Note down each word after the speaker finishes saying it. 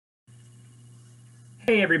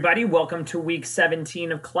Hey everybody, welcome to week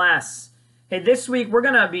 17 of class. Hey, this week we're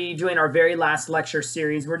going to be doing our very last lecture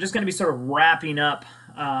series. We're just going to be sort of wrapping up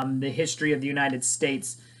the history of the United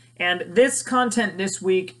States. And this content this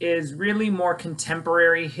week is really more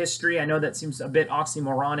contemporary history. I know that seems a bit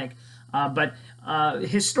oxymoronic, but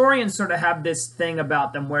historians sort of have this thing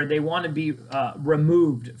about them where they want to be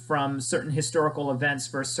removed from certain historical events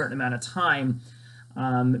for a certain amount of time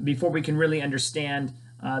before we can really understand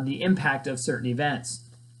the impact of certain events.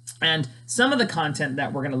 And some of the content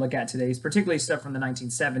that we're going to look at today is particularly stuff from the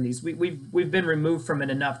 1970s. We've been removed from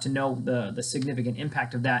it enough to know the significant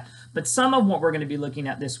impact of that. But some of what we're going to be looking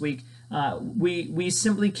at this week, we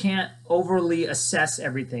simply can't overly assess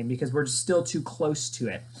everything because we're still too close to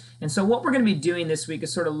it. And so what we're going to be doing this week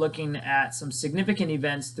is sort of looking at some significant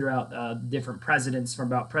events throughout different presidents, from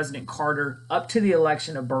about President Carter up to the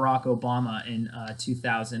election of Barack Obama in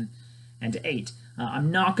 2008.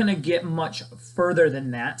 I'm not going to get much further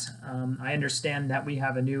than that. I understand that we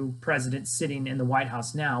have a new president sitting in the White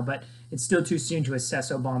House now, but it's still too soon to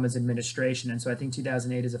assess Obama's administration, and so I think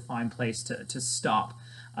 2008 is a fine place to stop.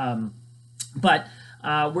 But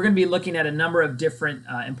we're going to be looking at a number of different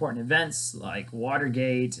important events like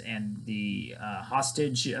Watergate and the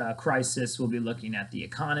hostage crisis. We'll be looking at the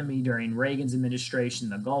economy during Reagan's administration,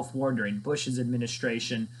 the Gulf War during Bush's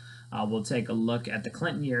administration. We'll take a look at the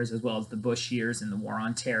Clinton years as well as the Bush years and the War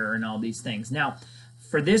on Terror and all these things. Now,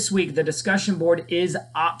 for this week, the discussion board is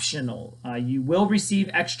optional. You will receive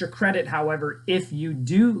extra credit, however, if you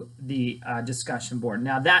do the discussion board.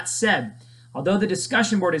 Now, that said, although the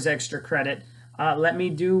discussion board is extra credit, let me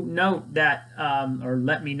note that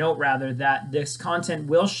this content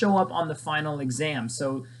will show up on the final exam.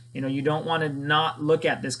 So, you don't want to not look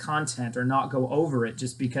at this content or not go over it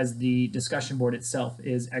just because the discussion board itself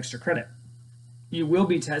is extra credit. You will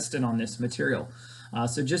be tested on this material.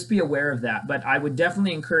 So just be aware of that. But I would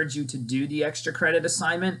definitely encourage you to do the extra credit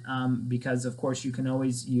assignment because, of course, you can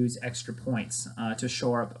always use extra points to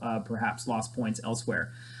shore up perhaps lost points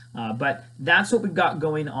elsewhere. But that's what we've got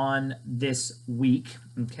going on this week,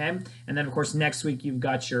 okay? And then, of course, next week you've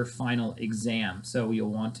got your final exam, so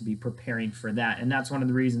you'll want to be preparing for that. And that's one of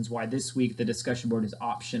the reasons why this week the discussion board is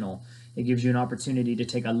optional. It gives you an opportunity to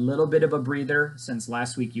take a little bit of a breather since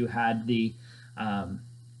last week you had the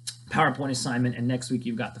PowerPoint assignment, and next week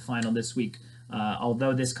you've got the final this week.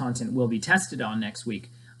 Although this content will be tested on next week,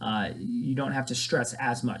 you don't have to stress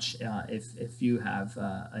as much if you have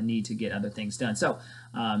a need to get other things done. So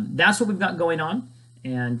that's what we've got going on.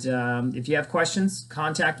 And if you have questions,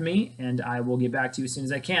 contact me, and I will get back to you as soon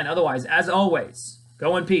as I can. Otherwise, as always,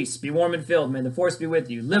 go in peace, be warm and filled. May the force be with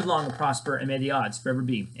you. Live long and prosper, and may the odds forever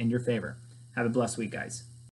be in your favor. Have a blessed week, guys.